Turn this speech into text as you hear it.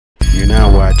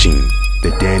watching the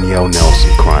Daniell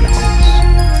Nelson Chronicles.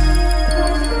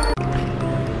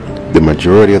 The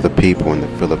majority of the people in the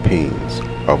Philippines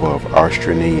are of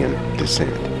Austronesian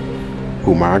descent,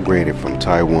 who migrated from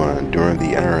Taiwan during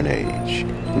the Iron Age.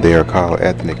 They are called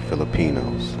ethnic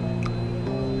Filipinos.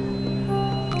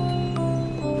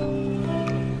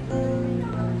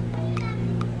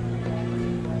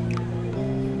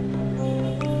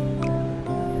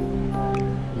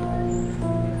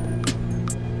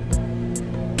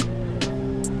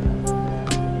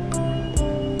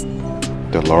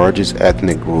 The largest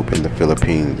ethnic group in the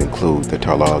Philippines include the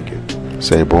Talagan,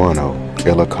 Cebuano,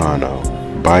 Ilocano,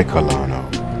 Bicolano,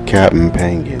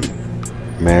 Kapampangan,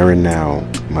 Maranao,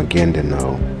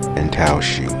 Maguindanao, and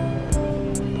Taoshi.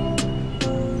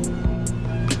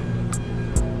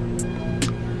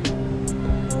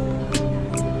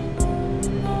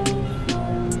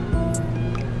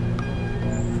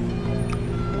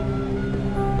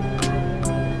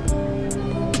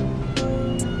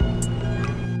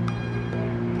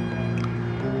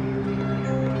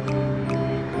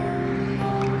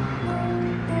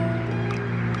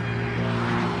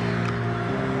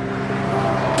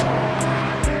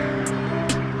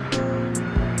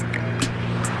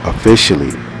 Officially,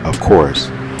 of course,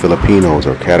 Filipinos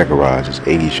are categorized as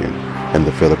Asian and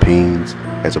the Philippines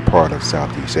as a part of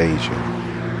Southeast Asia.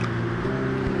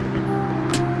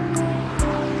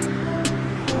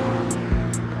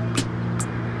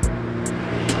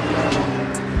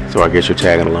 So I guess you're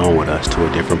tagging along with us to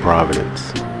a different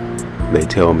Providence. They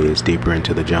tell me it's deeper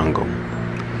into the jungle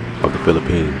of the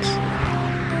Philippines.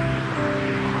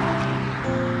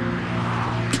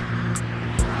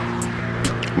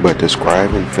 But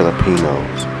describing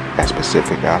Filipinos as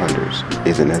Pacific Islanders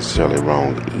isn't necessarily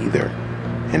wrong either.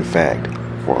 In fact,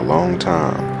 for a long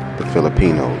time, the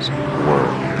Filipinos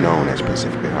were known as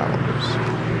Pacific Islanders.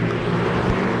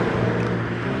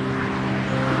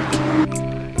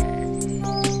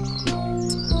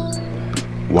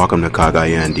 Welcome to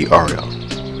Cagayan de Oro.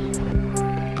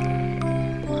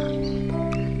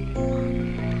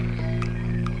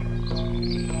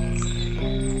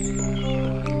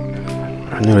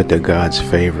 I know that God's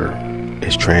favor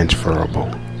is transferable.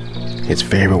 His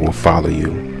favor will follow you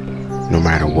no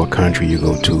matter what country you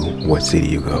go to, what city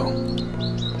you go.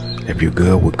 If you're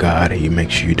good with God and you make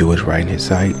sure you do what's right in His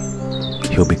sight,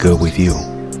 He'll be good with you.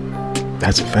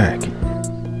 That's a fact.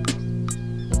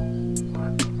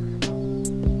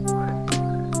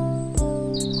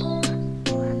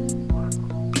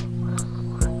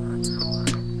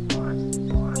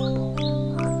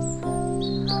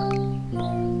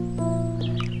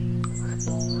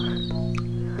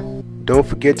 Don't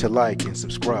forget to like and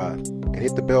subscribe and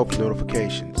hit the bell for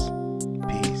notifications.